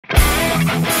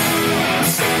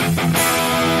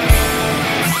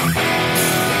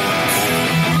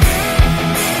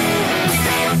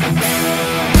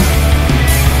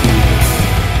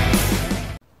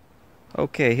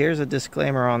Okay, here's a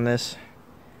disclaimer on this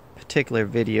particular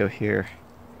video here.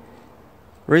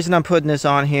 The reason I'm putting this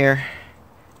on here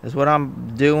is what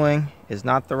I'm doing is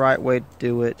not the right way to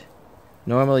do it.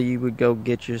 Normally you would go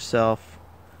get yourself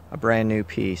a brand new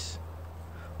piece.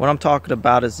 What I'm talking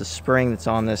about is the spring that's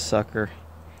on this sucker.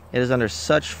 It is under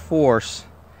such force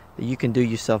that you can do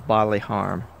yourself bodily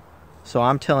harm. So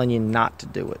I'm telling you not to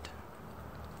do it,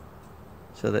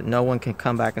 so that no one can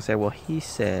come back and say, well, he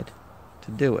said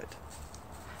to do it.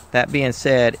 That being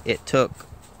said, it took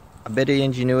a bit of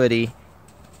ingenuity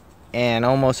and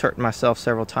almost hurt myself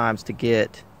several times to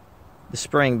get the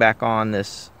spring back on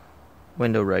this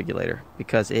window regulator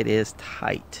because it is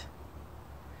tight.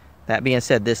 That being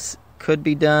said, this could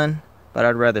be done, but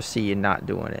I'd rather see you not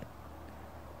doing it.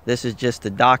 This is just to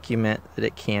document that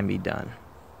it can be done.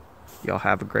 Y'all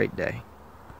have a great day.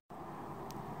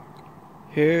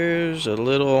 Here's a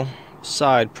little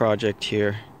side project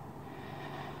here.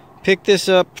 Picked this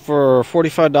up for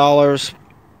 $45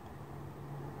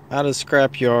 out of the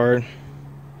scrap yard.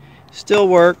 Still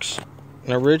works.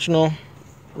 An original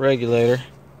regulator.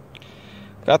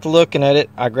 Got to looking at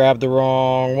it. I grabbed the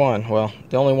wrong one. Well,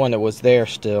 the only one that was there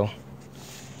still.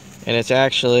 And it's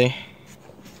actually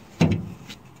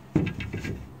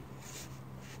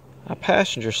a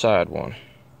passenger side one.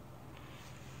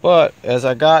 But as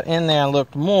I got in there and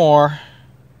looked more,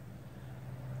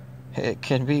 it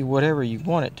can be whatever you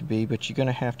want it to be, but you're going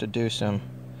to have to do some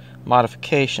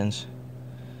modifications.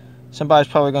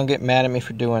 Somebody's probably going to get mad at me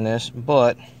for doing this,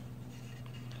 but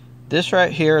this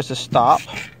right here is a stop.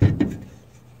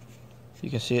 You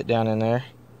can see it down in there.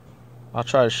 I'll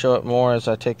try to show it more as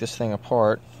I take this thing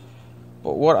apart.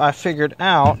 But what I figured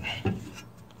out,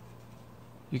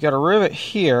 you got a rivet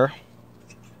here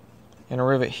and a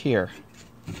rivet here.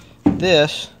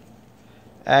 This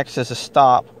acts as a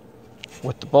stop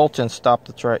with the bolt-in stop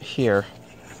that's right here.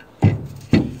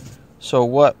 So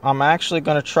what I'm actually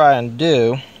going to try and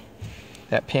do,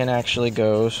 that pin actually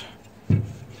goes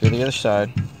through the other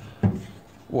side.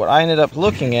 What I ended up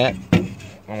looking at, I'm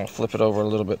going to flip it over a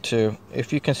little bit too.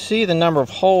 If you can see the number of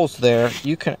holes there,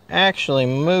 you can actually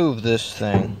move this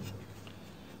thing.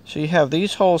 So you have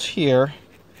these holes here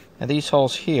and these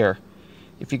holes here.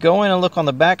 If you go in and look on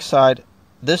the back side,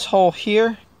 this hole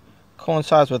here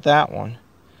coincides with that one.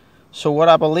 So what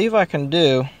I believe I can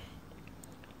do,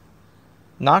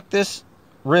 knock this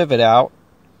rivet out,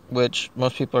 which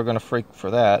most people are going to freak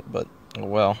for that, but oh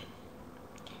well.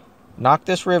 Knock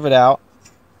this rivet out,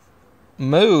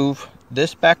 move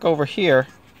this back over here.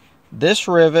 This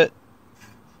rivet,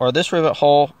 or this rivet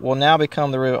hole, will now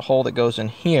become the rivet hole that goes in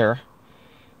here,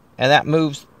 and that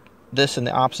moves this in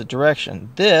the opposite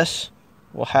direction. This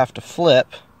will have to flip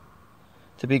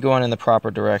to be going in the proper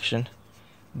direction.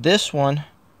 This one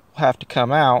will have to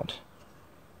come out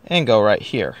and go right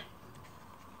here.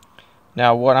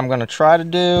 Now what I'm going to try to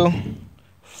do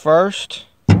first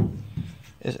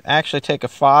is actually take a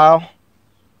file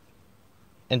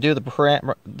and do the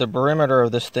perimeter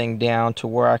of this thing down to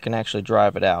where I can actually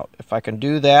drive it out. If I can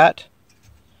do that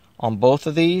on both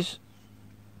of these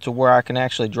to where I can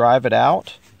actually drive it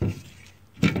out,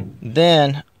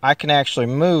 then I can actually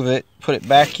move it, put it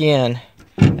back in,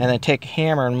 and then take a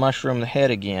hammer and mushroom the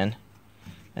head again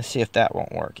and see if that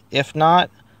won't work. If not,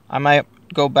 I might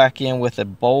go back in with a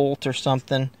bolt or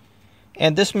something,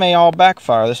 and this may all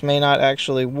backfire. This may not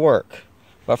actually work,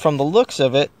 but from the looks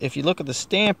of it, if you look at the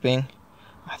stamping,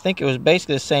 I think it was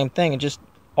basically the same thing. It just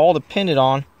all depended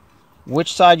on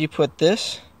which side you put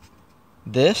this,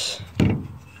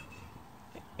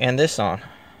 and this on.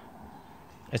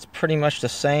 It's pretty much the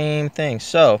same thing.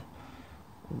 So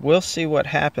we'll see what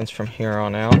happens from here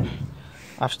on out.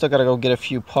 I've still got to go get a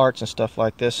few parts and stuff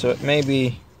like this, so it may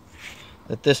be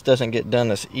that this doesn't get done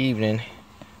this evening,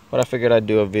 but I figured I'd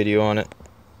do a video on it,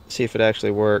 see if it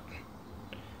actually worked.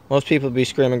 Most people would be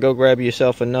screaming, go grab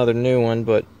yourself another new one,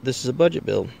 but this is a budget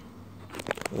build.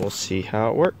 We'll see how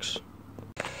it works.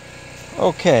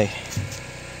 Okay,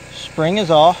 spring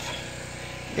is off.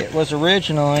 It was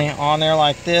originally on there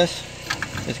like this.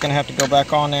 It's going to have to go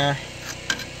back on there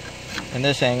in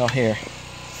this angle here.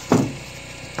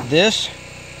 This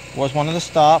was one of the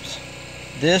stops.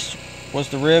 This was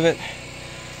the rivet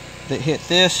that hit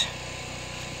this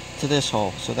to this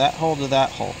hole. So that hole to that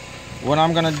hole. What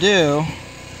I'm going to do,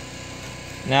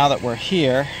 now that we're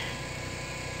here,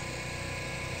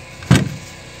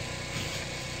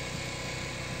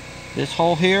 this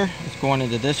hole here is going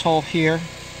into this hole here.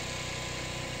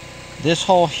 This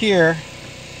hole here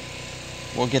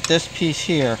we'll get this piece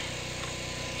here.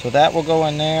 So that will go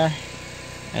in there,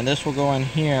 and this will go in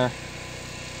here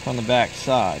from the back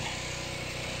side.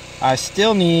 I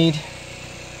still need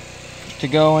to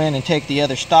go in and take the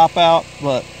other stop out,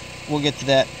 but we'll get to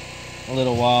that in a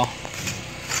little while.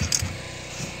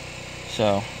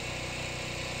 So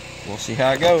we'll see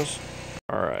how it goes.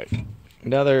 Alright,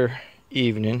 another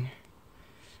evening.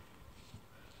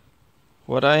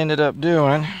 What I ended up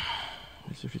doing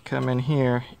is, if you come in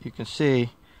here, you can see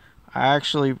I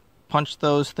actually punched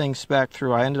those things back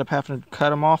through. I ended up having to cut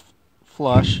them off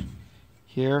flush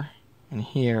here and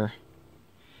here.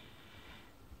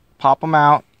 Pop them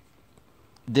out,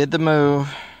 did the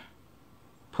move,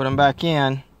 put them back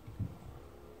in.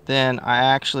 Then I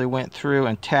actually went through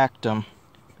and tacked them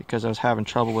because I was having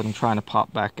trouble with them trying to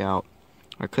pop back out.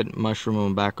 I couldn't mushroom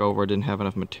them back over. I didn't have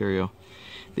enough material.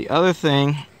 The other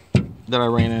thing that I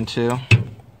ran into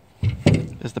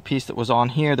is the piece that was on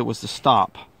here that was the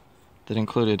stop, that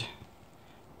included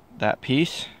that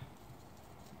piece,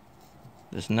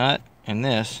 this nut, and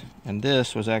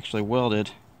this was actually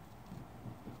welded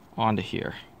onto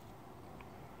here.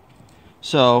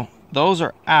 So those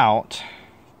are out.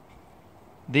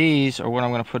 These are what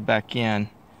I'm going to put back in,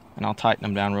 and I'll tighten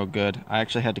them down real good. I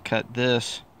actually had to cut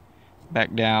this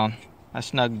back down. I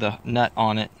snugged the nut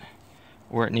on it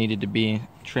where it needed to be,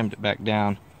 trimmed it back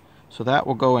down. So that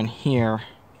will go in here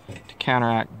to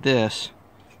counteract this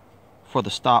for the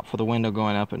stop for the window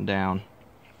going up and down.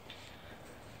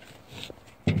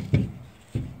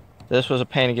 This was a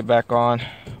pain to get back on,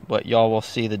 but y'all will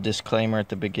see the disclaimer at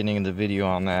the beginning of the video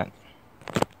on that.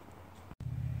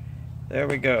 There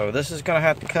we go. This is gonna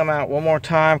have to come out one more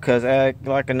time because,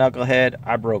 like a knucklehead,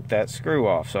 I broke that screw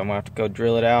off. So I'm gonna have to go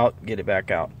drill it out, get it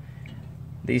back out.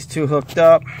 These two hooked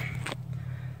up.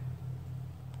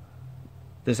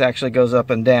 This actually goes up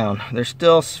and down. There's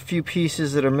still a few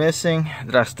pieces that are missing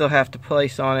that I still have to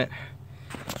place on it.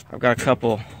 I've got a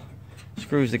couple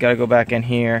screws that gotta go back in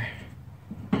here.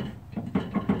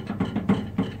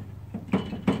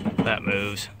 That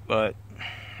moves, but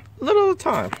a little at a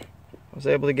time. I was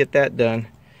able to get that done.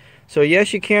 So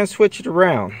yes, you can switch it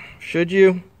around. Should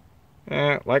you?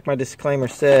 Like my disclaimer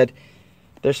said,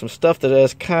 there's some stuff that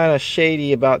is kind of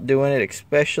shady about doing it,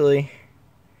 especially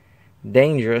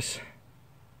dangerous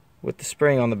with the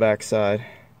spring on the back side.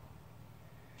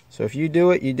 So if you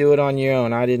do it on your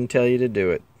own. I didn't tell you to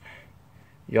do it.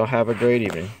 Y'all have a great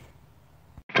evening.